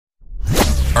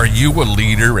Are you a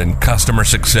leader in customer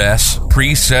success,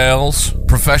 pre-sales,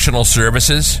 professional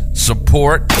services,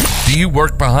 support? Do you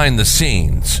work behind the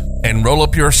scenes and roll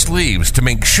up your sleeves to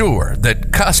make sure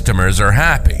that customers are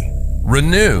happy?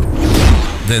 Renew.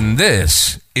 Then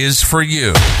this is for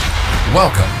you.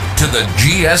 Welcome to the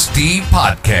GSD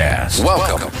Podcast.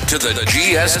 Welcome to the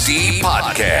GSD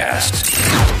Podcast.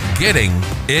 Getting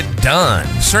it done.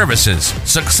 Services,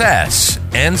 success,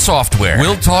 and software.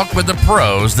 We'll talk with the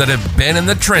pros that have been in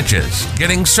the trenches,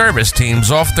 getting service teams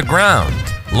off the ground,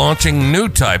 launching new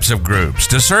types of groups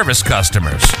to service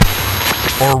customers,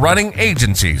 or running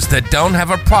agencies that don't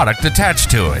have a product attached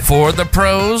to it. For the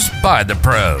pros, by the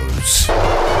pros.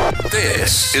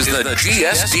 This is the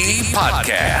GSD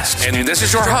Podcast, and this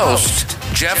is your host,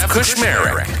 Jeff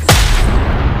Kushmerek.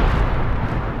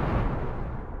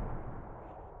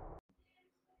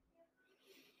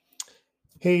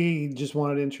 Hey, just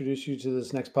wanted to introduce you to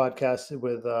this next podcast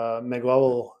with Meg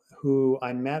Lovell, who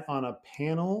I met on a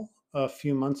panel a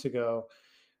few months ago,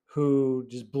 who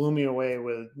just blew me away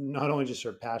with not only just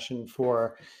her passion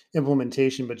for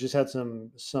implementation, but just had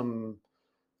some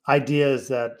ideas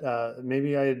that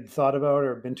maybe I had thought about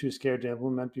or been too scared to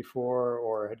implement before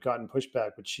or had gotten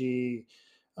pushback. But she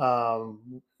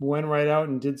went right out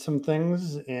and did some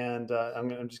things, and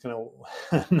I'm just going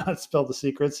to not spill the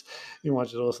secrets. You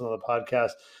want you to listen to the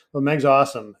podcast. But Meg's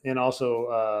awesome, and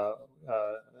also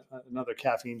another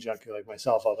caffeine junkie like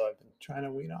myself, although I've been trying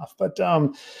to wean off. But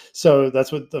so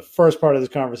that's what the first part of this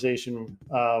conversation,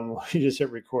 we just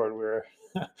hit record. We were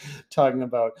talking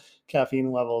about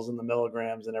caffeine levels and the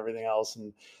milligrams and everything else.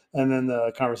 And then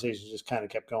the conversation just kind of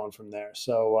kept going from there.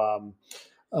 So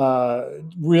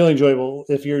really enjoyable.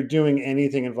 If you're doing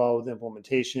anything involved with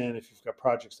implementation, if you've got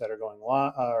projects that are going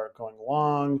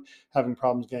along, having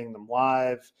problems getting them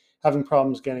live, having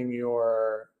problems getting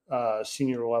your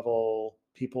senior level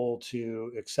people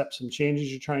to accept some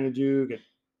changes you're trying to do, get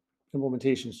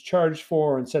implementations charged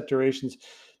for and set durations,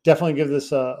 definitely give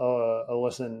this a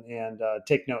listen and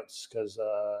take notes, because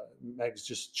Meg's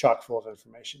just chock full of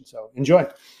information. So enjoy.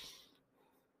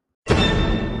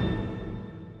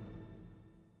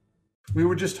 We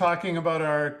were just talking about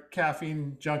our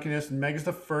caffeine junkiness, and Meg is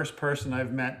the first person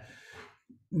I've met,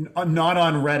 not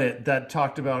on Reddit, that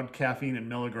talked about caffeine and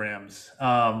milligrams,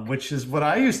 which is what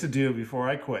I used to do before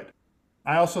I quit.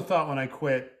 I also thought when I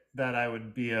quit that I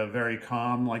would be a very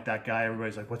calm, like that guy.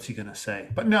 Everybody's like, what's he going to say?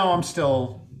 But no, I'm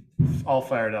still all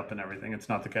fired up and everything. It's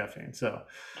not the caffeine. So,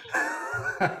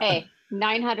 hey,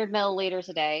 900 milliliters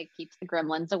a day keeps the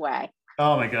gremlins away.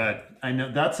 Oh my God. I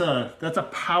know that's a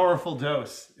powerful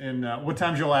dose. And what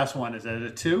time's your last one? Is it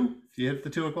at 2? Do you hit the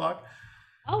 2 o'clock?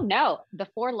 Oh no,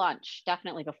 before lunch,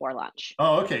 definitely before lunch.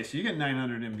 Oh, okay. So you get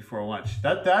 900 in before lunch.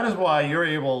 That is why you're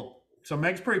able. So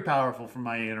Meg's pretty powerful from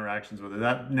my interactions with her.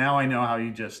 That now I know how you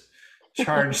just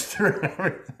charge through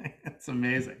everything. It's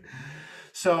amazing.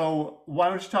 So why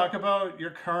don't you talk about your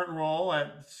current role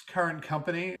at current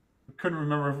company? Couldn't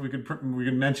remember if we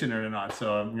could mention it or not.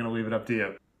 So I'm going to leave it up to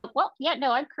you. Well, yeah,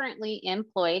 no, I'm currently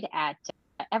employed at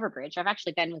Everbridge. I've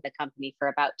actually been with the company for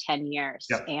about 10 years.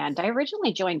 Yep. And I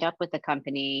originally joined up with the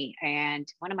company, and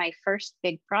one of my first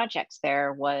big projects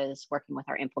there was working with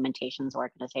our implementations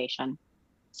organization.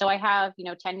 So I have,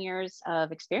 10 years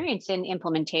of experience in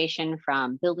implementation,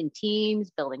 from building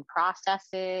teams, building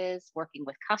processes, working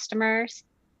with customers.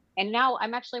 And now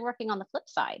I'm actually working on the flip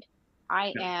side.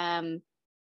 I am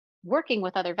working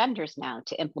with other vendors now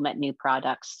to implement new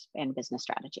products and business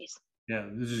strategies. Yeah,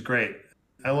 this is great.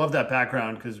 I love that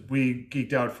background, because we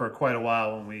geeked out for quite a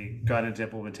while when we got into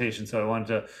implementation. So I wanted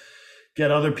to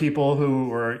get other people who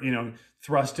were,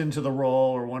 thrust into the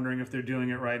role or wondering if they're doing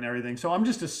it right and everything. So I'm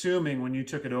just assuming when you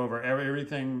took it over,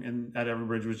 everything at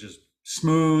Everbridge was just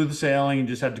smooth sailing. You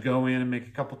just had to go in and make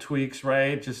a couple tweaks,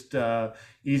 right? Just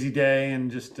easy day and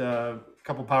just a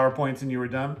couple PowerPoints and you were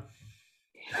done.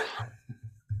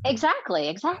 Exactly. No,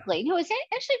 it's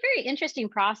actually a very interesting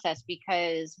process,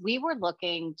 because we were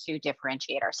looking to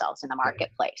differentiate ourselves in the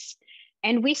marketplace.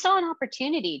 And we saw an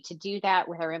opportunity to do that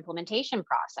with our implementation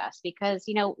process, because,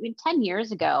 10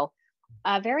 years ago,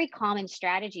 a very common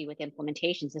strategy with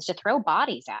implementations is to throw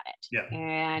bodies at it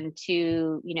and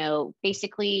to,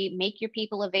 basically make your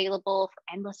people available for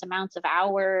endless amounts of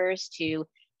hours to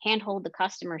handhold the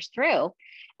customers through.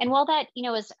 And while that,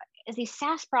 as these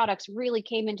SaaS products really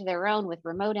came into their own with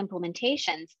remote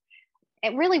implementations,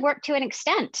 it really worked to an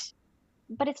extent,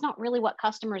 but it's not really what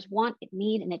customers want,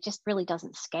 need, and it just really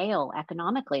doesn't scale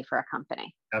economically for a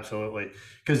company. Absolutely.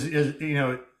 Because,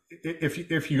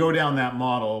 if you go down that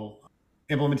model,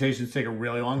 implementations take a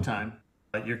really long time.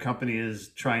 your company is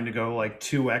trying to go like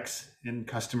 2x in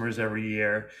customers every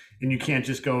year, and you can't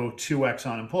just go 2x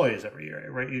on employees every year,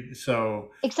 right?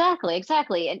 So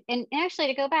Exactly. And actually,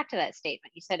 to go back to that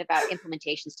statement you said about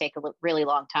implementations take a really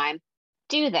long time,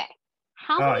 do they?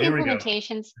 How many here we go.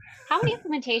 implementations? How many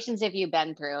implementations have you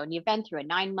been through? And you've been through a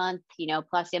 9 month,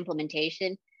 plus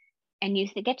implementation, and you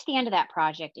get to the end of that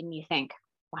project and you think,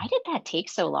 why did that take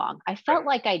so long? I felt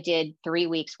like I did 3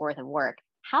 weeks worth of work.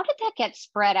 How did that get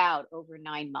spread out over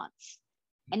 9 months?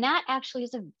 And that actually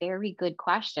is a very good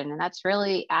question. And that's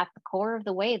really at the core of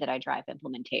the way that I drive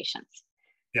implementations.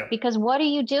 Yeah. Because what are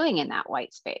you doing in that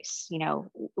white space?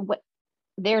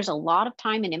 There's a lot of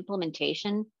time in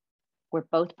implementation where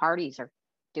both parties are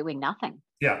doing nothing.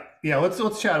 Yeah.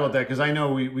 Let's chat about that, because I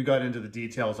know we got into the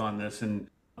details on this, and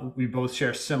we both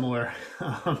share similar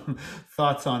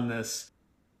thoughts on this.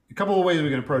 A couple of ways we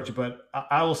can approach it, but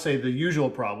I will say the usual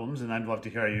problems, and I'd love to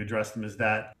hear how you address them, is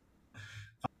that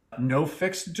no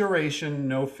fixed duration,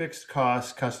 no fixed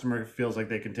cost. Customer feels like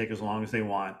they can take as long as they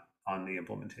want on the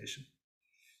implementation.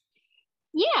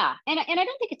 Yeah. And I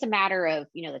don't think it's a matter of,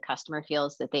 the customer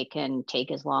feels that they can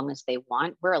take as long as they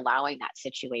want. We're allowing that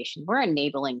situation. We're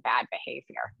enabling bad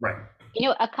behavior. Right.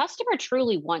 A customer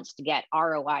truly wants to get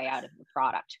ROI out of the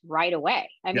product right away.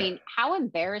 I mean, how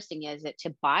embarrassing is it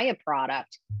to buy a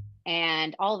product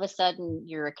and all of a sudden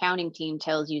your accounting team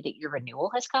tells you that your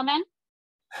renewal has come in?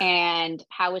 And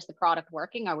how is the product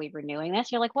working? Are we renewing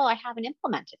this? You're like, well, I haven't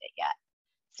implemented it yet.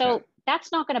 So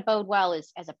that's not going to bode well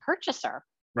as a purchaser.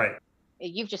 Right.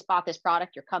 You've just bought this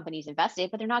product, your company's invested,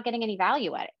 but they're not getting any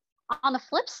value at it. On the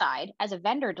flip side, as a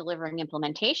vendor delivering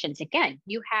implementations, again,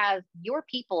 you have your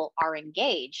people are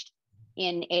engaged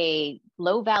in a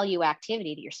low value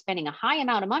activity that you're spending a high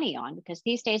amount of money on, because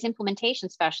these days implementation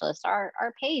specialists are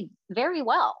paid very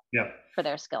well for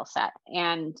their skill set.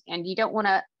 And you don't want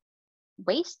to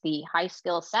waste the high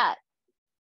skill set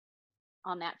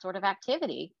on that sort of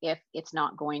activity if it's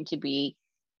not going to be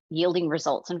yielding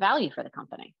results and value for the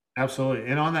company. Absolutely.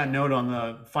 And on that note, on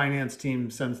the finance team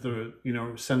sends you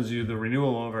the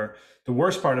renewal over. The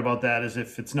worst part about that is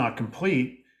if it's not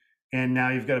complete and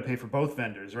now you've got to pay for both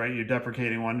vendors, right? You're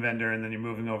deprecating one vendor and then you're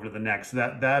moving over to the next.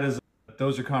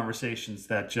 Those are conversations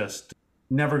that just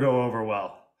never go over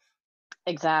well.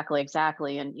 Exactly.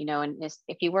 And,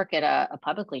 if you work at a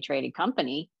publicly traded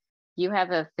company, you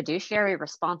have a fiduciary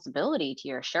responsibility to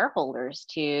your shareholders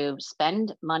to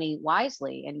spend money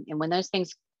wisely. And when those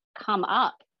things come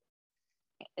up,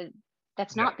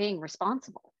 that's not being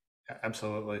responsible.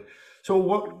 Absolutely.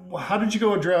 So how did you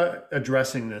go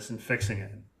addressing this and fixing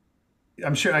it?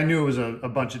 I'm sure I knew it was a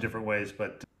bunch of different ways,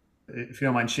 but if you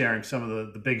don't mind sharing some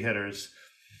of the big hitters.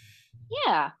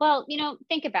 Yeah. Well,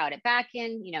 think about it. Back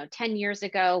in, 10 years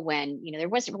ago when, there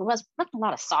wasn't a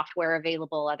lot of software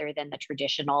available other than the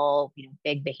traditional,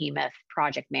 big behemoth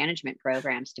project management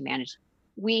programs to manage.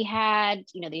 We had,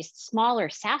 these smaller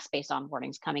SaaS-based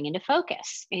onboardings coming into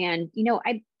focus. And,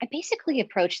 I basically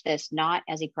approached this not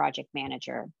as a project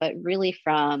manager, but really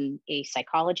from a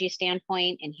psychology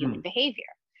standpoint and human behavior.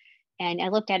 And I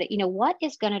looked at it, what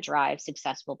is going to drive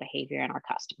successful behavior in our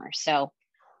customers? So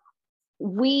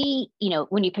when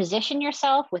you position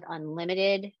yourself with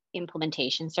unlimited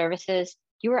implementation services,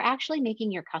 you are actually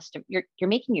making you're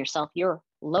making yourself your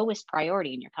lowest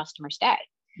priority in your customer's day.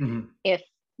 Mm-hmm. If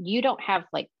you don't have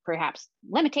perhaps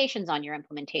limitations on your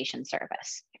implementation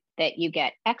service, that you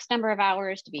get X number of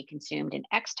hours to be consumed in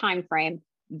X time frame,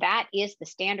 that is the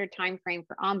standard time frame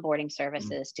for onboarding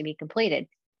services to be completed.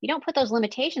 You don't put those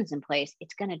limitations in place,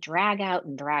 it's going to drag out.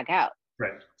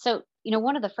 Right. So,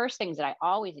 one of the first things that I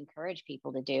always encourage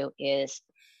people to do is,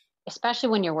 especially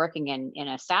when you're working in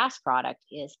a SaaS product,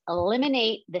 is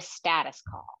eliminate the status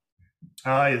call.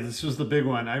 This was the big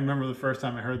one. I remember the first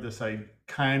time I heard this, I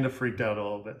kind of freaked out a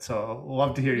little bit. So I'd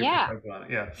love to hear your perspective on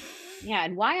it. Yeah.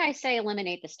 And why I say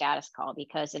eliminate the status call,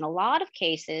 because in a lot of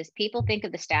cases, people think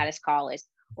of the status call as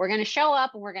we're going to show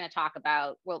up and we're going to talk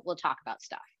about, we'll talk about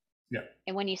stuff. Yeah.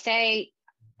 And when you say,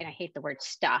 and I hate the word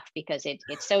stuff because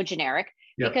it's so generic,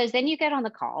 because then you get on the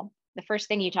call. The first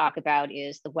thing you talk about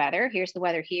is the weather. Here's the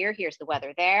weather here. Here's the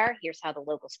weather there. Here's how the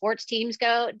local sports teams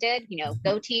go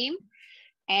team.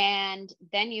 And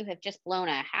then you have just blown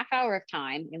a half hour of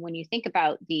time. And when you think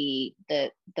about the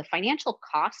financial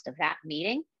cost of that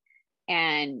meeting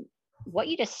and what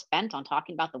you just spent on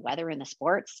talking about the weather and the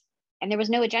sports, and there was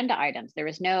no agenda items, there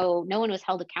was no one was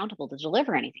held accountable to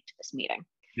deliver anything to this meeting.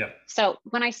 Yeah. So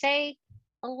when I say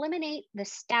eliminate the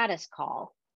status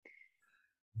call,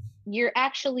 you're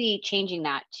actually changing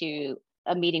that to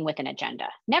a meeting with an agenda.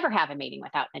 Never have a meeting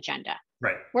without an agenda.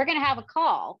 Right. We're going to have a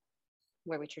call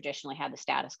where we traditionally had the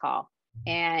status call.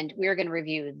 and we're going to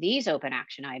review these open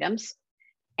action items.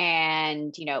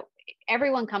 And,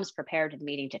 everyone comes prepared to the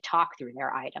meeting to talk through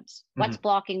their items. What's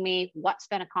blocking me? What's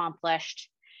been accomplished?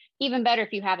 Even better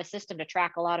if you have a system to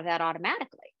track a lot of that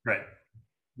automatically. Right.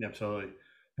 Yeah, absolutely.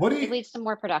 It leads to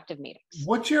more productive meetings.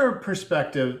 What's your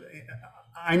perspective?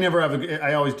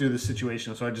 I always do this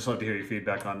situation, so I'd just love to hear your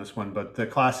feedback on this one. But the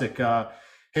classic,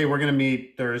 hey, we're going to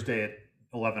meet Thursday at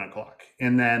 11 o'clock.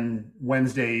 And then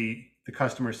Wednesday, the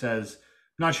customer says,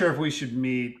 not sure if we should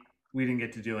meet. We didn't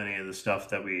get to do any of the stuff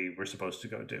that we were supposed to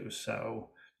go do. So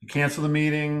you cancel the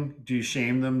meeting. Do you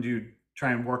shame them? Do you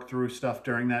try and work through stuff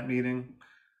during that meeting?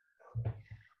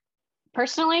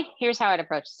 Personally, here's how I'd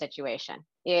approach the situation.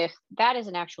 If that is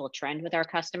an actual trend with our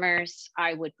customers,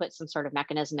 I would put some sort of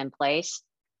mechanism in place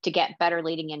to get better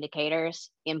leading indicators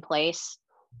in place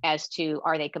as to,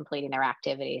 are they completing their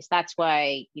activities? That's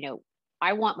why,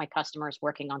 I want my customers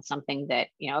working on something that,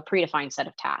 a predefined set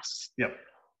of tasks. Yep.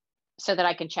 So that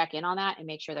I can check in on that and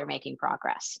make sure they're making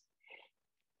progress.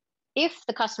 If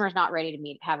the customer is not ready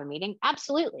to have a meeting,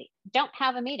 absolutely don't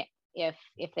have a meeting if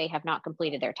they have not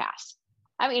completed their tasks.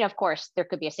 I mean, of course, there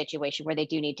could be a situation where they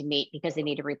do need to meet because they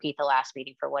need to repeat the last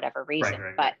meeting for whatever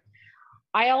reason. But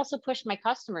I also push my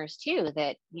customers too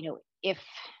that, if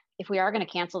we are going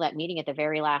to cancel that meeting at the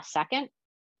very last second,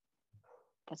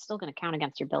 that's still going to count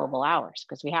against your billable hours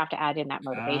because we have to add in that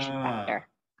motivation factor.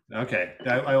 Okay,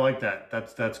 I like that.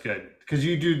 That's good because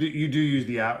you do use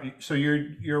the hour. So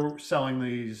you're selling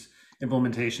these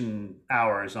implementation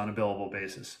hours on a billable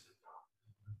basis.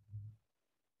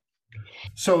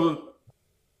 So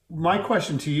my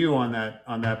question to you on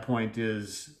that point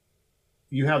is,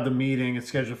 you have the meeting. It's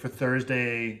scheduled for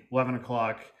Thursday, 11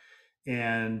 o'clock,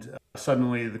 and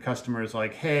suddenly the customer is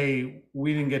like, "Hey,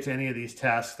 we didn't get to any of these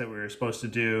tasks that we were supposed to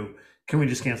do. Can we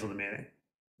just cancel the meeting?"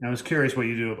 And I was curious what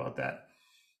you do about that.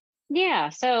 Yeah.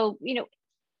 So,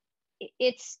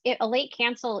 a late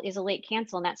cancel is a late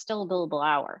cancel, and that's still a billable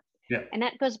hour. Yeah. And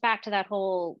that goes back to that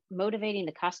whole motivating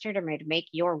the customer to make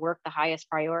your work the highest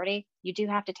priority. You do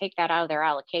have to take that out of their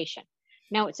allocation.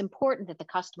 Now, it's important that the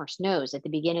customer knows at the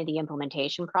beginning of the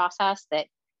implementation process that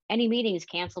any meetings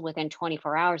canceled within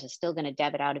 24 hours is still going to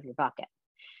debit out of your bucket.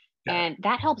 Yeah. And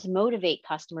that helps motivate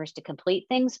customers to complete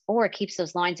things, or it keeps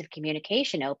those lines of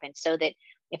communication open so that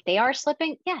if they are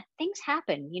slipping, things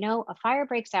happen. A fire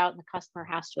breaks out and the customer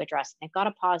has to address it. They've got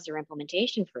to pause their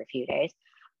implementation for a few days,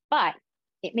 but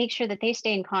it makes sure that they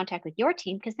stay in contact with your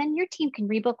team, because then your team can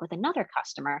rebook with another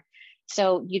customer.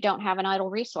 So you don't have an idle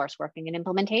resource working in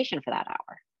implementation for that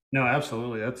hour. No,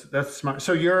 absolutely. That's smart.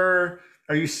 So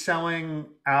are you selling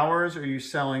hours, or are you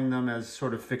selling them as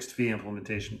sort of fixed fee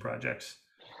implementation projects?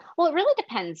 Well, it really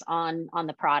depends on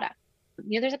the product.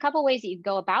 There's a couple ways that you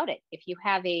go about it. If you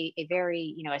have a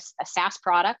very, a SaaS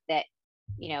product that,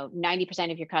 90%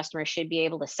 of your customers should be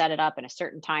able to set it up in a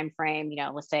certain time frame,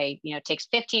 let's say, it takes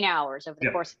 15 hours over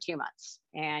the course of 2 months,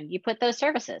 and you put those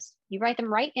services, you write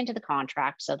them right into the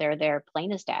contract. So they're there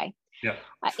plain as day. Yeah.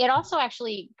 It also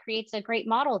actually creates a great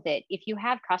model that if you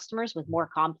have customers with more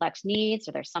complex needs,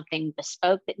 or there's something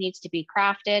bespoke that needs to be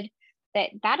crafted,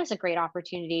 that is a great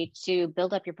opportunity to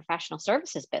build up your professional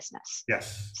services business.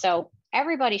 Yes. So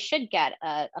everybody should get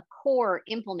a core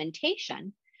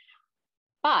implementation,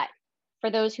 but for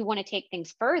those who want to take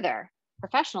things further,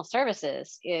 professional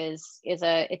services it's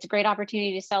a great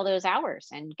opportunity to sell those hours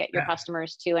and get your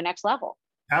customers to a next level.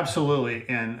 Absolutely.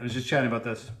 And I was just chatting about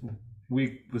this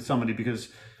week with somebody, because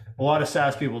a lot of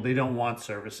SaaS people, they don't want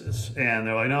services, and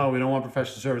they're like, no, we don't want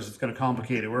professional services. It's going to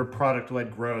complicate it. We're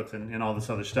product-led growth and all this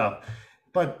other stuff.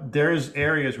 But there's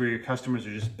areas where your customers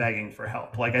are just begging for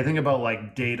help. Like I think about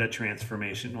like data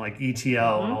transformation, like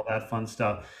ETL and all that fun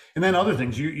stuff. And then other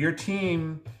things, your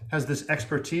team has this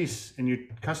expertise and your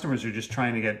customers are just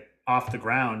trying to get off the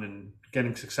ground and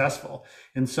getting successful.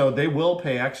 And so they will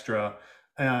pay extra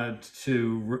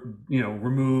to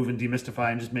remove and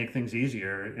demystify and just make things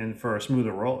easier and for a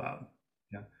smoother rollout.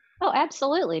 Yeah. Oh,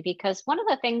 absolutely. Because one of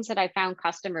the things that I found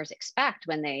customers expect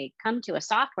when they come to a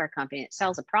software company that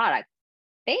sells a product,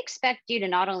 they expect you to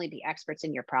not only be experts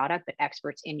in your product, but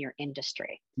experts in your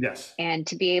industry. Yes. And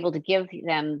to be able to give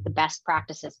them the best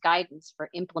practices guidance for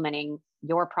implementing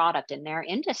your product in their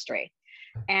industry.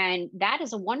 And that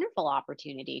is a wonderful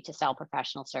opportunity to sell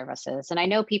professional services. And I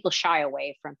know people shy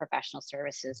away from professional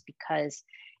services because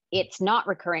it's not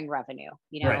recurring revenue.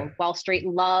 Right. Wall Street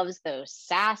loves those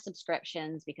SaaS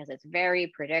subscriptions because it's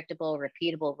very predictable,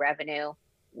 repeatable revenue,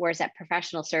 whereas that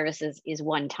professional services is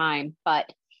one time.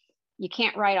 But you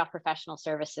can't write off professional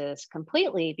services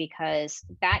completely, because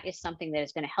that is something that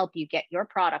is going to help you get your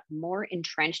product more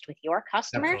entrenched with your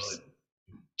customers. Absolutely.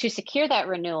 To secure that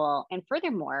renewal. And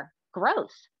furthermore,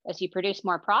 growth as you produce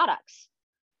more products,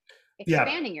 Yeah.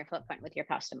 expanding your footprint with your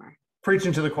customer.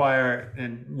 Preaching to the choir,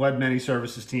 and led many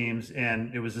services teams,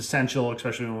 and it was essential,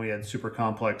 especially when we had super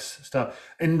complex stuff.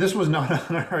 And this was not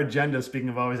on our agenda. Speaking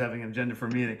of always having an agenda for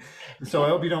a meeting, so I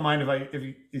hope you don't mind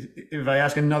if I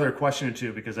ask another question or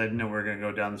two, because I know we're going to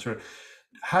go down this road.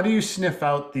 How do you sniff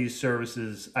out these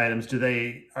services items?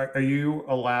 Are you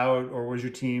allowed, or was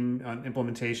your team on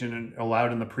implementation and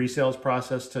allowed in the pre-sales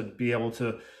process to be able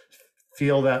to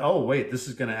feel that, oh, wait, this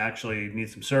is going to actually need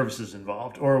some services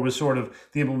involved? Or was sort of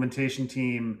the implementation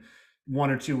team 1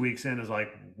 or 2 weeks in is like,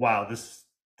 wow, this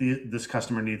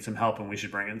customer needs some help and we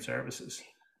should bring in services?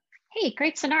 Hey,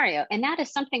 great scenario. And that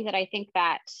is something that I think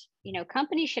that,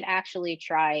 companies should actually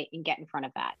try and get in front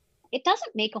of that. It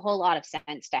doesn't make a whole lot of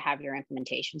sense to have your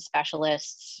implementation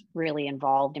specialists really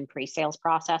involved in pre-sales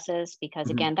processes, because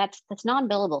again, that's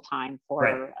non-billable time for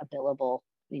a billable,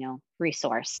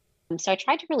 resource. So I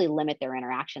tried to really limit their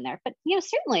interaction there. But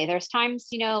certainly there's times,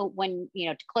 when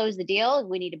to close the deal,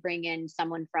 we need to bring in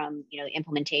someone from the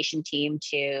implementation team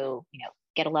to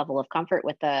get a level of comfort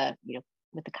with the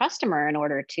with the customer in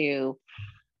order to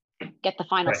get the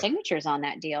final signatures on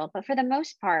that deal. But for the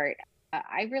most part,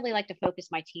 I really like to focus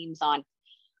my teams on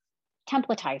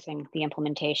templatizing the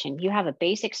implementation. You have a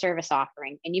basic service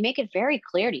offering and you make it very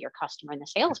clear to your customer in the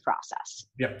sales process.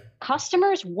 Yeah.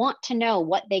 Customers want to know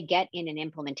what they get in an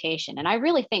implementation. And I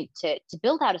really think to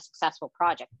build out a successful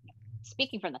project,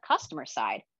 speaking from the customer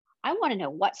side, I want to know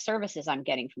what services I'm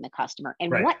getting from the customer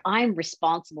and what I'm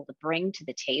responsible to bring to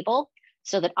the table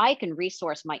so that I can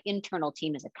resource my internal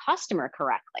team as a customer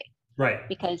correctly. Right.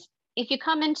 Because if you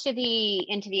come into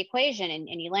the equation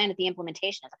and you land at the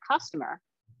implementation as a customer,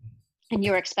 and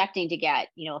you're expecting to get,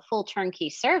 a full turnkey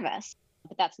service,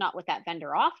 but that's not what that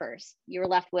vendor offers, you're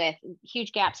left with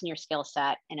huge gaps in your skill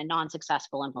set and a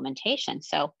non-successful implementation.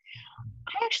 So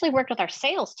I actually worked with our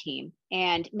sales team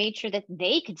and made sure that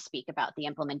they could speak about the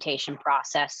implementation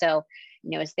process. So,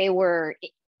 as they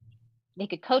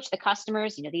could coach the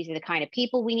customers, these are the kind of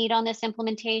people we need on this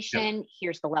implementation. Yep.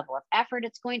 Here's the level of effort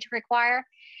it's going to require.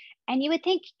 And you would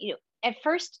think, at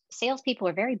first, salespeople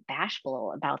are very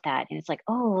bashful about that. And it's like,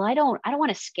 oh, I don't want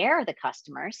to scare the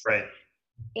customers. Right.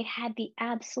 It had the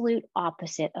absolute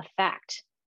opposite effect.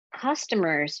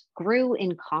 Customers grew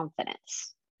in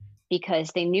confidence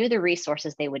because they knew the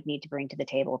resources they would need to bring to the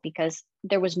table, because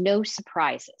there was no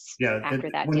surprises after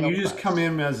that when deal you closed. Just come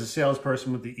in as a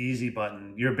salesperson with the easy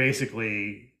button, you're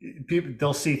basically,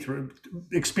 they'll see through,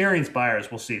 experienced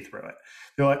buyers will see through it.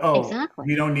 They're like, oh, exactly.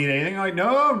 You don't need anything. I'm like,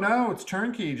 no, it's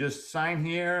turnkey. Just sign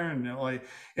here.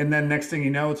 And then next thing you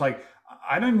know, it's like,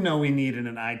 I didn't know we needed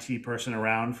an IT person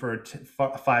around for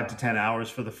 5 to 10 hours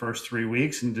for the first 3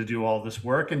 weeks and to do all this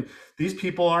work. And these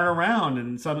people aren't around.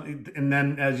 And suddenly, and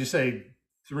then, as you say,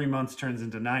 3 months turns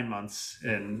into 9 months,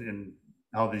 and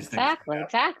all these things.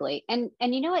 Exactly. And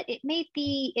what? It made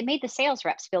the sales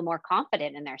reps feel more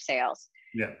confident in their sales.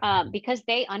 Yeah. Because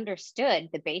they understood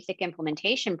the basic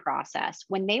implementation process.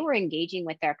 When they were engaging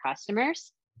with their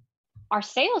customers, our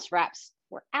sales reps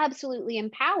were absolutely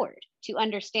empowered to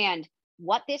understand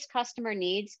what this customer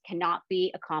needs cannot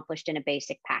be accomplished in a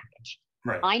basic package.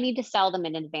 Right. I need to sell them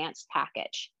an advanced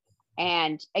package.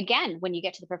 And again, when you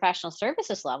get to the professional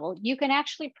services level, you can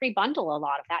actually pre-bundle a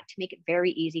lot of that to make it very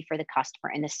easy for the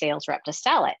customer and the sales rep to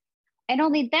sell it. And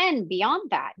only then, beyond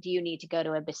that, do you need to go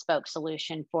to a bespoke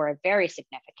solution for a very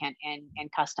significant and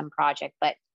custom project.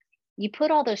 But you put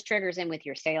all those triggers in with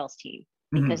your sales team,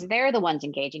 because they're the ones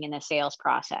engaging in the sales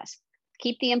process.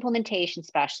 Keep the implementation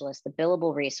specialists, the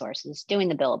billable resources, doing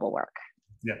the billable work.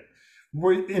 Yeah.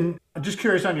 I'm just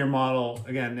curious on your model.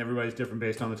 Again, everybody's different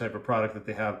based on the type of product that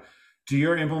they have. Do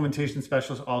your implementation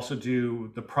specialists also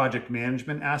do the project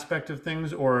management aspect of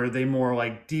things, or are they more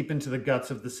like deep into the guts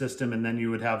of the system, and then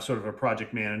you would have sort of a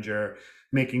project manager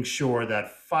making sure that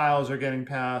files are getting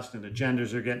passed and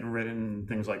agendas are getting written and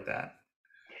things like that?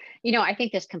 I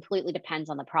think this completely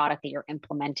depends on the product that you're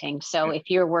implementing. So if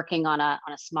you're working on a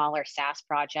smaller SaaS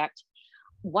project,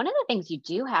 one of the things you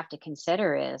do have to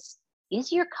consider is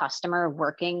your customer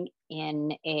working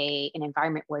in an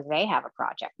environment where they have a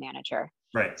project manager?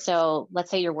 Right. So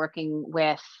let's say you're working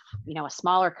with, a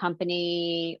smaller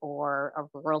company or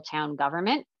a rural town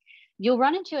government. You'll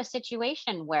run into a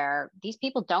situation where these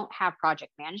people don't have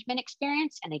project management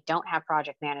experience and they don't have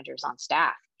project managers on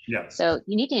staff. Yeah. So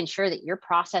you need to ensure that your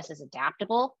process is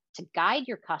adaptable to guide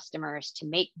your customers to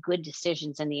make good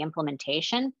decisions in the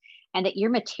implementation, and that your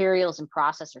materials and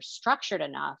process are structured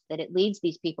enough that it leads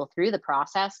these people through the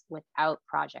process without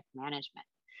project management.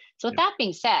 So with that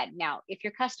being said, now, if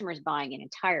your customer is buying an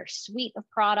entire suite of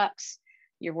products,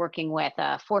 you're working with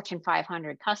a Fortune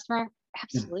 500 customer,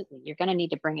 absolutely, you're going to need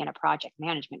to bring in a project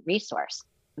management resource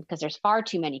because there's far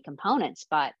too many components.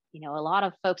 But, a lot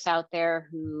of folks out there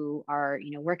who are,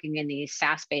 working in these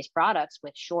SaaS-based products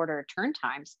with shorter turn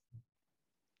times,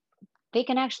 they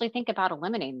can actually think about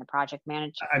eliminating the project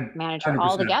manager 100%.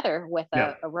 altogether with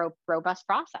a robust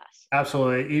process.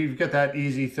 Absolutely. You've got that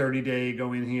easy 30-day,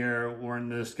 go in here, learn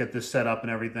this, get this set up and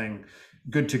everything,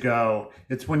 good to go.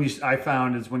 It's when I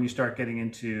found is when you start getting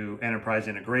into enterprise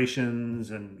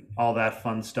integrations and all that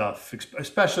fun stuff,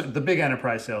 especially the big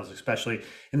enterprise sales, especially,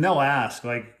 and they'll ask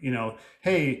like,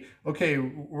 hey, okay,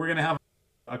 we're going to have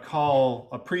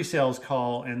a pre-sales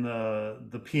call, and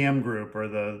the PM group or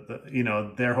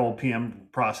their whole PM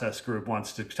process group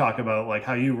wants to talk about like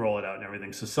how you roll it out and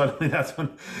everything. So suddenly that's when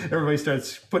everybody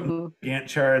starts putting Gantt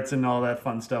charts and all that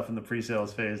fun stuff in the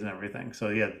pre-sales phase and everything. So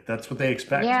yeah, that's what they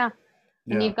expect. Yeah.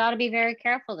 And you've got to be very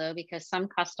careful though, because some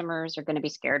customers are going to be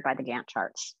scared by the Gantt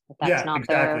charts. That's not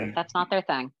their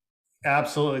thing.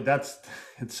 Absolutely.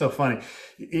 It's so funny.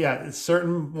 Yeah.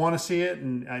 Certain want to see it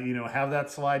and, have that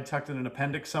slide tucked in an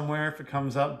appendix somewhere if it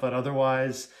comes up. But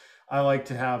otherwise, I like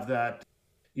to have that,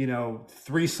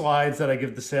 3 slides that I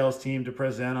give the sales team to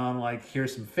present on, like,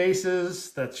 here's some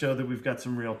faces that show that we've got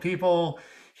some real people.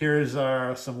 Here's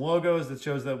some logos that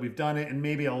shows that we've done it, and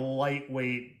maybe a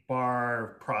lightweight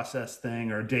bar process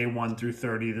thing or day 1 through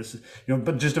 30. This is,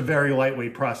 but just a very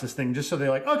lightweight process thing, just so they're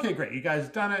like, okay, great. You guys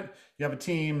have done it. You have a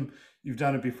team. You've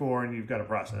done it before, and you've got a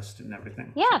process and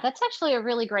everything. Yeah, that's actually a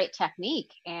really great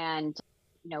technique. And,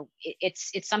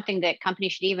 it's something that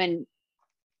companies should even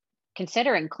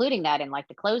consider including that in like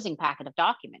the closing packet of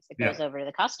documents that goes over to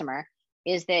the customer,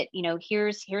 is that,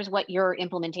 here's what your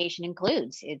implementation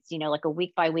includes. It's, like a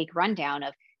week by week rundown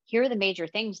of here are the major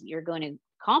things that you're going to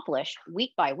accomplish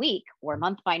week by week or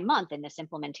month by month in this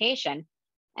implementation.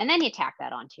 And then you tack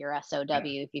that onto your SOW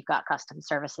if you've got custom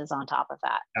services on top of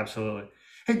that. Absolutely.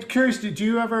 Hey, curious, did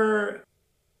you ever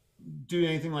do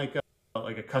anything like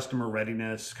a customer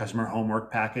readiness, customer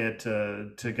homework packet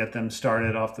to get them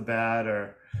started off the bat?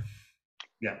 Or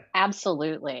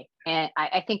Absolutely. And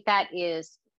I think that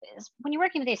is when you're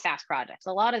working with these SaaS projects,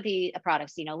 a lot of the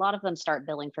products, a lot of them start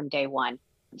billing from day 1.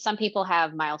 Some people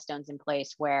have milestones in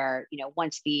place where,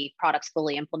 once the product's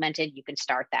fully implemented, you can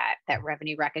start that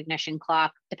revenue recognition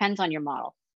clock. Depends on your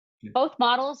model. Both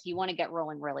models, you want to get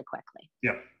rolling really quickly.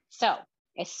 So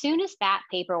as soon as that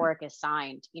paperwork is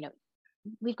signed,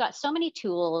 we've got so many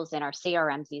tools in our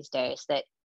CRMs these days that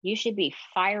you should be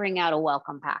firing out a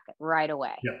welcome packet right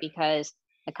away because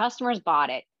the customers bought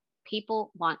it.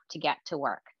 People want to get to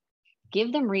work.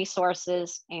 Give them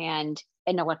resources and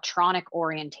an electronic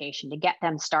orientation to get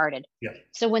them started.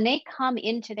 So when they come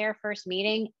into their first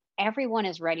meeting, everyone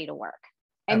is ready to work.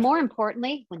 And more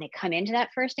importantly, when they come into that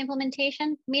first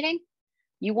implementation meeting,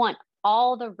 you want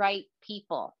all the right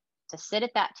people to sit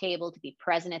at that table, to be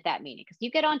present at that meeting. Because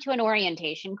you get onto an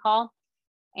orientation call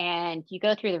and you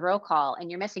go through the roll call and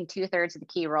you're missing 2/3 of the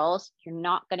key roles, you're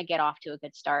not going to get off to a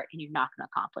good start and you're not going to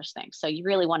accomplish things. So you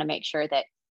really want to make sure that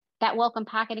welcome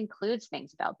packet includes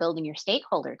things about building your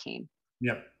stakeholder team.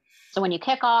 So when you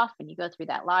kick off and you go through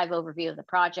that live overview of the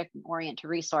project and orient to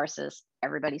resources,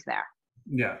 everybody's there.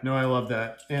 Yeah, no, I love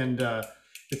that. And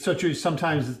it's so true.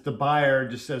 Sometimes the buyer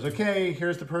just says, okay,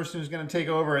 here's the person who's going to take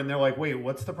over. And they're like, wait,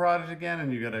 what's the product again?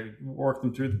 And you got to work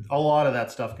them through. A lot of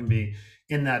that stuff can be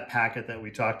in that packet that we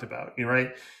talked about,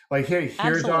 right? Like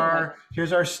here's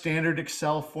our standard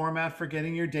Excel format for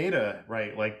getting your data,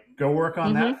 right? Like go work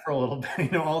on that for a little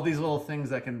bit, all these little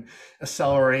things that can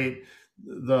accelerate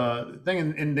the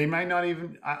thing. And they might not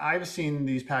even, I've seen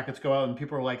these packets go out and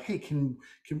people are like, hey, can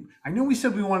I know we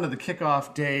said we wanted the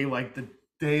kickoff day, like the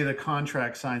day the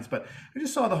contract signs, but I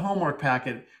just saw the homework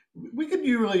packet. We could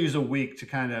really use a week to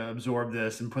kind of absorb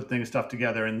this and put stuff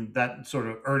together. And that sort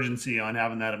of urgency on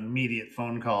having that immediate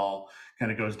phone call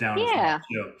kind of goes down. Yeah.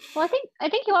 Well, I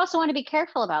think you also want to be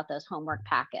careful about those homework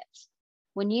packets.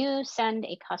 When you send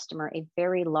a customer a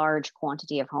very large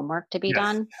quantity of homework to be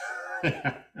done,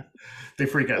 they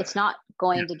freak out. It's not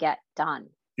going to get done.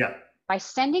 By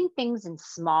sending things in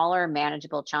smaller,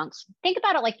 manageable chunks, think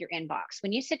about it like your inbox.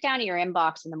 When you sit down at your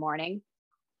inbox in the morning,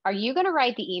 are you going to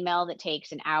write the email that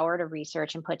takes an hour to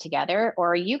research and put together?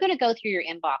 Or are you going to go through your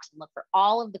inbox and look for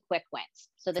all of the quick wins?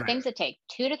 So the things that take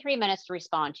 2 to 3 minutes to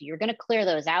respond to, you're going to clear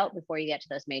those out before you get to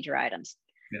those major items.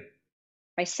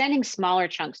 By sending smaller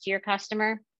chunks to your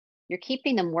customer, you're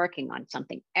keeping them working on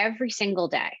something every single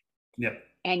day.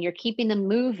 And you're keeping them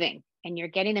moving and you're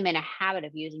getting them in a habit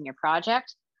of using your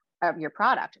product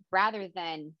rather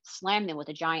than slam them with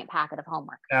a giant packet of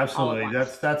homework. Absolutely.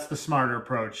 That's the smarter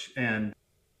approach. And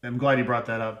I'm glad you brought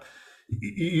that up.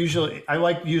 Usually, I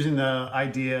like using the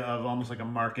idea of almost like a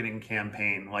marketing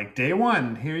campaign, like day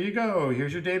one, here you go,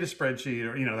 here's your data spreadsheet,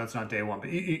 or that's not day one, but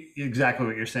exactly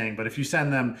what you're saying. But if you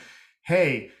send them,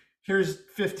 hey, here's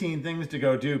 15 things to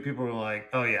go do, people are like,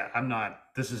 oh yeah,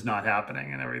 this is not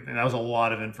happening, and everything. That was a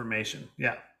lot of information.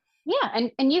 Yeah. Yeah,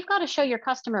 and you've got to show your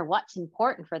customer what's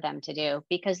important for them to do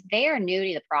because they are new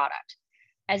to the product.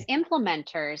 As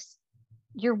implementers,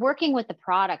 you're working with the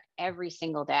product every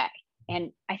single day.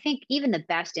 And I think even the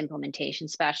best implementation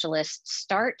specialists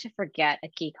start to forget a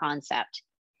key concept.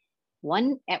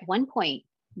 At one point,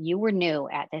 you were new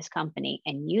at this company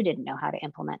and you didn't know how to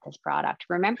implement this product.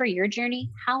 Remember your journey?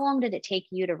 How long did it take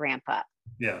you to ramp up?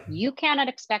 Yeah. You cannot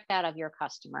expect that of your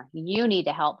customer. You need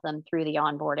to help them through the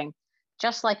onboarding,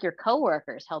 just like your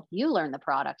coworkers help you learn the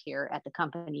product here at the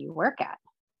company you work at.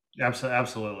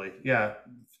 Absolutely. Yeah.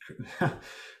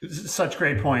 Such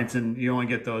great points. And you only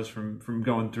get those from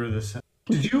going through this.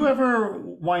 Did you ever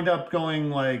wind up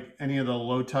going like any of the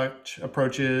low touch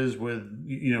approaches with,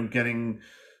 getting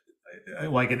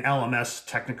like an LMS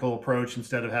technical approach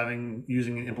instead of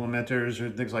using implementers or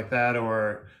things like that?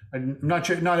 Or I'm not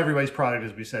sure, not everybody's product,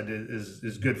 as we said,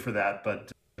 is good for that, but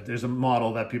there's a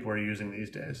model that people are using these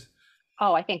days.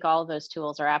 Oh, I think all of those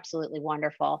tools are absolutely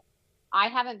wonderful. I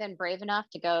haven't been brave enough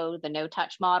to go the no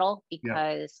touch model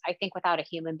because I think without a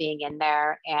human being in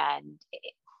there, and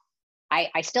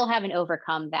I still haven't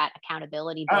overcome that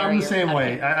accountability barrier. I'm the same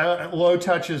way. Low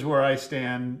touch is where I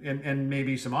stand, and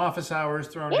maybe some office hours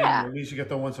thrown in, or at least you get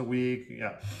the once a week.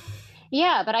 Yeah.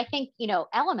 Yeah, but I think,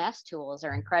 LMS tools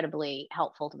are incredibly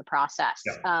helpful to the process.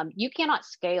 Yeah. You cannot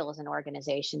scale as an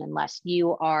organization unless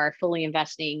you are fully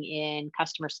investing in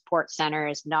customer support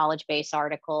centers, knowledge base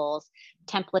articles,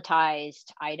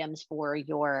 templatized items for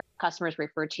your customers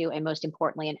referred to, and most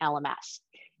importantly, an LMS.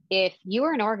 If you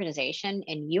are an organization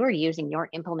and you are using your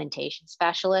implementation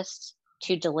specialists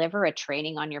to deliver a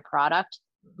training on your product,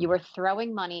 you are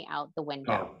throwing money out the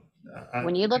window.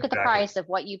 When you look at the price of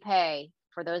what you pay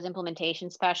for those implementation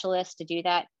specialists to do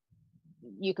that,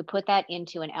 you could put that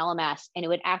into an LMS and it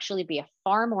would actually be a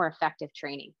far more effective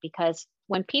training, because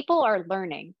when people are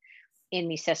learning in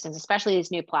these systems, especially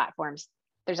these new platforms,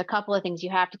 there's a couple of things you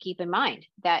have to keep in mind.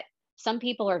 That some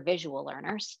people are visual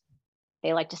learners.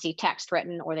 They like to see text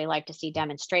written or they like to see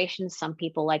demonstrations. Some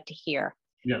people like to hear.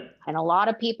 Yeah. And a lot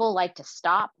of people like to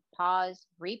stop, pause,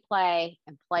 replay,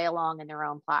 and play along in their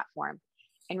own platform.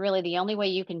 And really the only way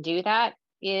you can do that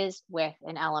is with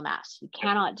an LMS. You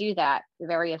cannot do that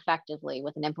very effectively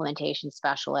with an implementation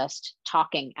specialist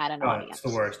talking at an audience.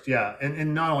 It's the worst. Yeah.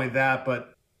 And not only that,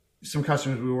 but some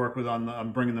customers we work with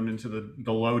on bringing them into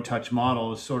the low touch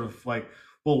model is sort of like,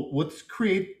 well, let's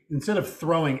create, instead of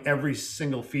throwing every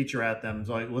single feature at them,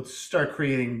 like, let's start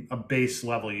creating a base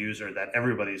level user that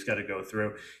everybody's got to go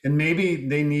through. And maybe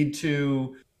they need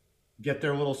to get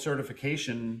their little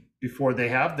certification before they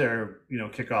have their,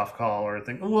 kickoff call or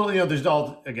thing. Well, there's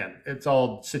it's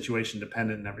all situation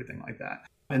dependent and everything like that.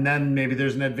 And then maybe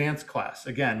there's an advanced class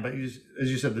again, but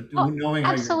as you said, knowing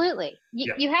absolutely.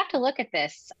 You have to look at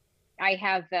this. I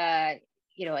have, I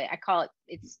call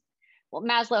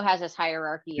Maslow has this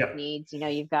hierarchy of needs.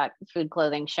 You've got food,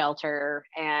 clothing, shelter,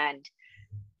 and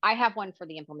I have one for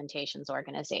the implementations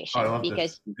organization,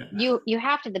 because you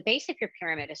have to, the base of your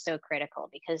pyramid is so critical,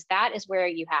 because that is where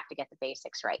you have to get the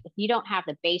basics right. If you don't have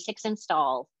the basics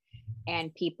installed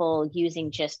and people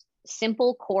using just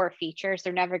simple core features,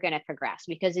 they're never going to progress,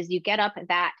 because as you get up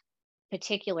that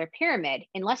particular pyramid,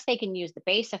 unless they can use the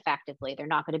base effectively, they're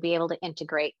not going to be able to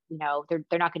integrate, they're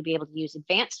not going to be able to use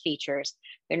advanced features.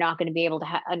 They're not going to be able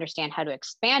to understand how to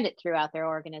expand it throughout their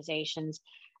organizations.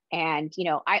 And,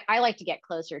 I like to get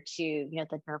closer to,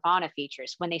 the Nirvana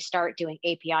features when they start doing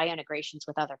API integrations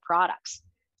with other products.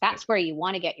 That's where you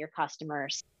want to get your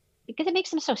customers, because it makes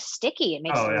them so sticky. It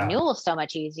makes the renewal so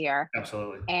much easier.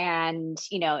 Absolutely. And,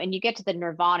 and you get to the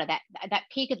Nirvana, that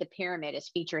peak of the pyramid is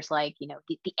features like,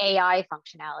 the AI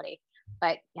functionality.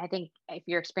 But I think if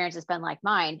your experience has been like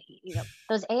mine,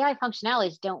 those AI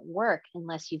functionalities don't work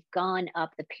unless you've gone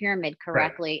up the pyramid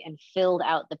correctly and filled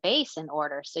out the base in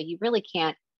order. So you really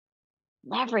can't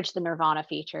leverage the Nirvana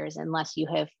features unless you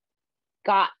have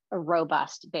got a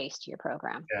robust base to your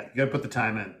program. Yeah, you got to put the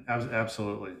time in.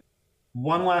 Absolutely.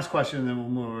 One last question, and then we'll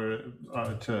move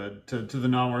to the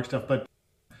non-work stuff. But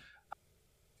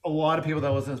a lot of people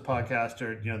that listen to this podcast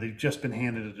are, they've just been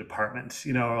handed a department.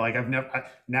 Like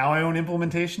now I own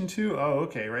implementation too. Oh,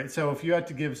 okay, right. So if you had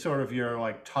to give sort of your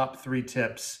like top 3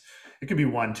 tips, it could be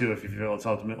 1, 2 if you feel it's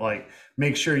ultimate, like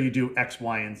make sure you do X,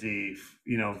 Y, and Z,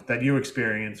 that you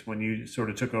experienced when you sort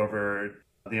of took over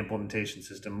the implementation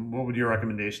system. What would your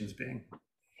recommendations be?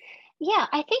 Yeah,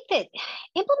 I think that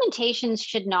implementations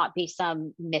should not be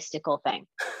some mystical thing.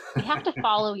 You have to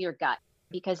follow your gut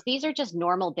because these are just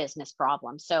normal business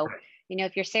problems. So, Right.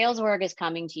 if your sales org is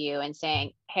coming to you and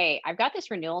saying, "Hey, I've got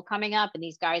this renewal coming up and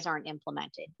these guys aren't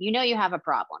implemented," you have a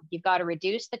problem. You've got to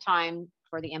reduce the time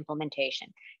for the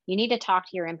implementation. You need to talk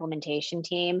to your implementation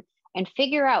team and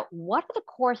figure out what are the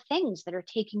core things that are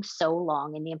taking so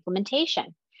long in the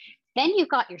implementation. Then you've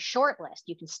got your short list.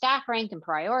 You can stack rank and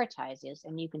prioritize this,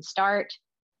 and you can start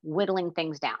whittling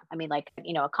things down. I mean, like,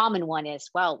 a common one is,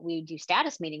 well, we do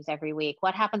status meetings every week.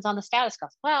 What happens on the status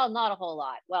calls? Well, not a whole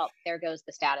lot. Well, there goes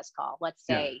the status call. Let's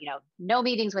Yeah. say, no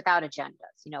meetings without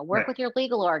agendas. Work Right. with your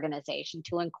legal organization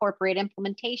to incorporate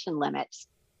implementation limits.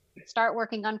 Start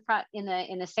working on front in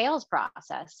the sales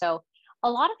process. So a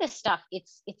lot of this stuff,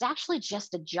 it's actually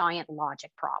just a giant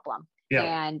logic problem.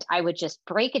 Yeah. And I would just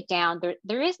break it down.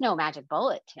 There is no magic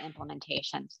bullet to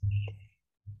implementations.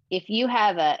 If you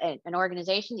have an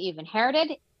organization that you've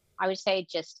inherited, I would say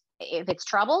just if it's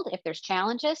troubled, if there's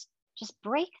challenges, just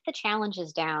break the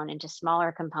challenges down into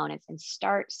smaller components and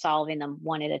start solving them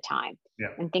one at a time.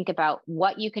 Yeah. And think about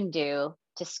what you can do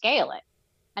to scale it.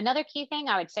 Another key thing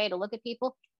I would say to look at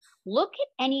people, look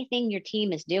at anything your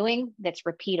team is doing that's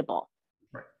repeatable.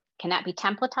 Right. Can that be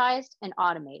templatized and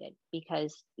automated?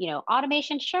 Because,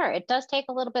 automation, sure, it does take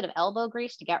a little bit of elbow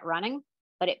grease to get running,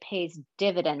 but it pays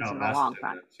dividends in the long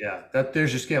run. Yeah,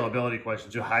 there's your scalability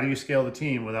question. So how do you scale the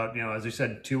team without, as you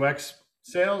said, 2x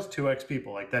sales, 2x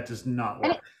people? Like that does not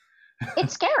work.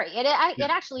 It's scary. It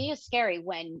actually is scary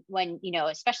when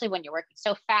especially when you're working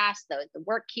so fast, the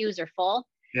work queues are full.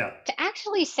 Yeah. To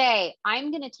actually say,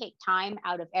 I'm going to take time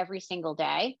out of every single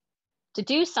day to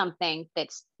do something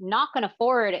that's not going to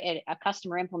forward a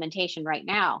customer implementation right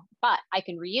now, but I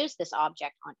can reuse this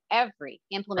object on every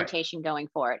implementation going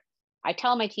forward. I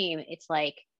tell my team, it's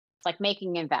like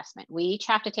making an investment. We each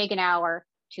have to take an hour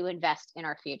to invest in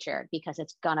our future because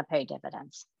it's going to pay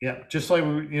dividends. Yeah. Just like,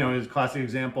 as a classic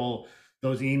example,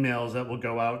 those emails that will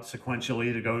go out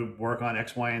sequentially to go work on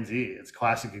X, Y, and Z. It's a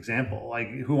classic example. Like,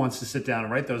 who wants to sit down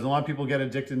and write those? And a lot of people get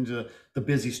addicted to the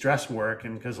busy stress work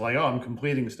and because I'm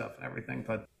completing stuff and everything.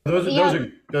 But those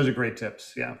are great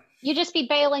tips. Yeah. You just be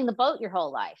bailing the boat your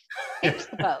whole life. Fix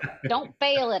the boat. Don't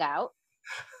bail it out.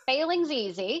 Bailing's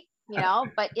easy,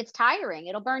 but it's tiring.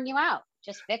 It'll burn you out.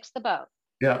 Just fix the boat.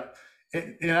 Yeah.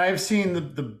 And I've seen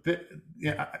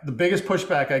the biggest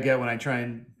pushback I get when I try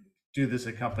and do this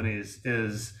at companies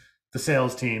is the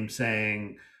sales team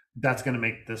saying that's going to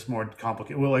make this more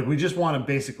complicated. Well, like we just want to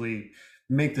basically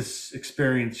make this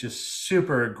experience just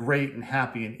super great and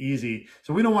happy and easy.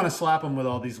 So we don't want to slap them with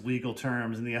all these legal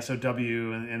terms and the SOW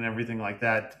and everything like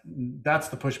that. That's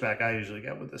the pushback I usually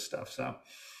get with this stuff. So,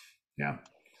 yeah.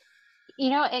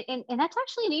 And that's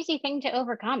actually an easy thing to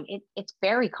overcome. It's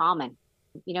very common.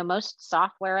 Most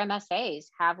software MSAs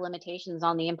have limitations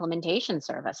on the implementation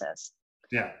services.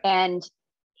 Yeah. And,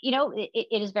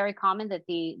 it is very common that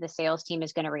the sales team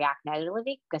is going to react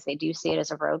negatively because they do see it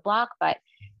as a roadblock. But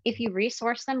if you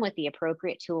resource them with the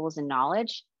appropriate tools and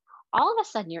knowledge, all of a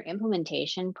sudden your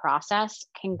implementation process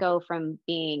can go from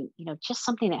being, just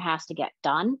something that has to get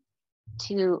done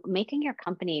to making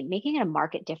it a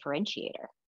market differentiator.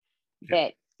 Yeah.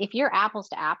 That if you're apples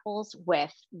to apples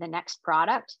with the next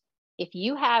product, if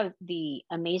you have the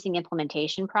amazing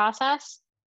implementation process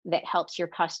that helps your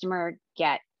customer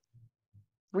get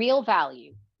real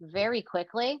value very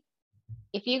quickly,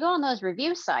 if you go on those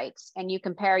review sites and you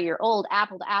compare your old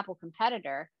apple to apple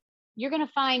competitor, you're going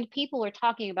to find people are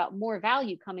talking about more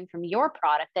value coming from your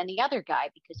product than the other guy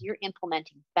because you're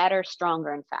implementing better,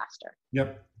 stronger, and faster.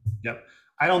 Yep.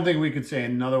 I don't think we could say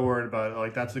another word about it.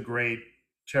 Like, that's a great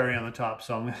cherry on the top.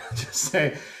 So I'm going to just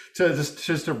say,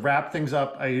 just to wrap things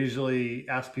up, I usually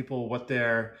ask people what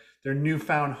their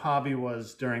newfound hobby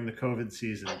was during the COVID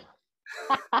season.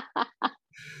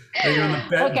 Are you on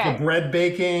the bread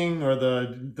baking or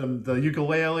the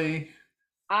ukulele?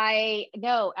 I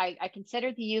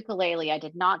considered the ukulele. I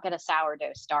did not get a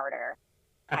sourdough starter.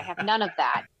 I have none of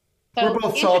that. So we're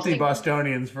both salty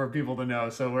Bostonians for people to know.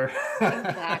 So we're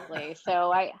exactly.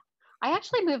 So I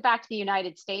actually moved back to the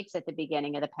United States at the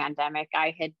beginning of the pandemic.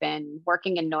 I had been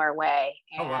working in Norway,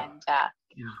 and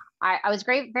I was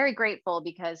very grateful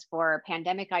because for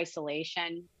pandemic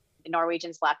isolation, the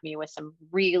Norwegians left me with some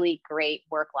really great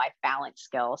work-life balance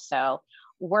skills. So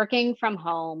working from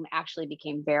home actually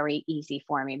became very easy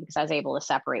for me because I was able to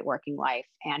separate working life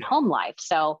and home life.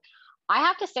 So I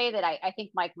have to say that I think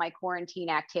my quarantine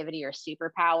activity or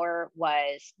superpower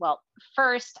was, well,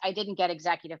 first, I didn't get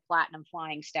executive platinum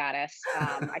flying status.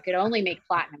 I could only make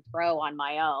platinum pro on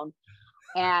my own.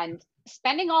 And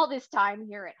spending all this time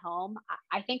here at home,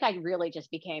 I think I really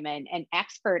just became an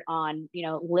expert on,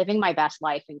 living my best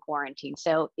life in quarantine.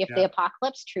 So if the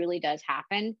apocalypse truly does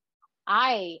happen,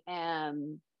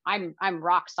 I'm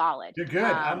rock solid. You're good.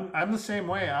 I'm the same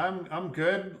way. I'm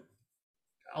good.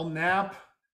 I'll nap.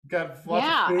 Got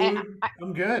lots of food.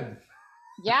 I'm good.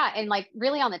 Yeah. And like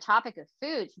really on the topic of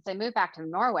food, since I moved back to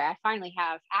Norway, I finally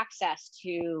have access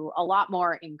to a lot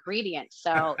more ingredients.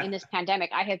 So in this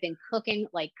pandemic, I have been cooking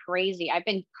like crazy. I've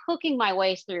been cooking my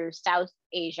way through South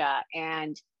Asia,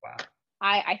 and wow.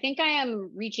 I think I am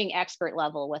reaching expert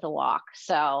level with a wok.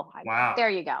 So wow.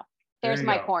 There you go. There's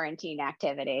my quarantine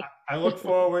activity. I look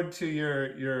forward to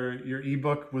your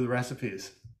ebook with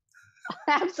recipes.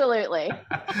 Absolutely.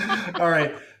 All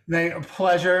right. Meg, a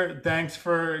pleasure. Thanks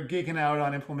for geeking out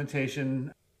on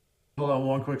implementation. Hold on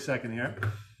one quick second here.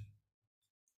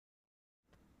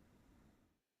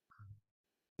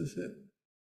 This is it.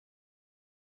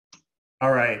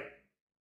 All right.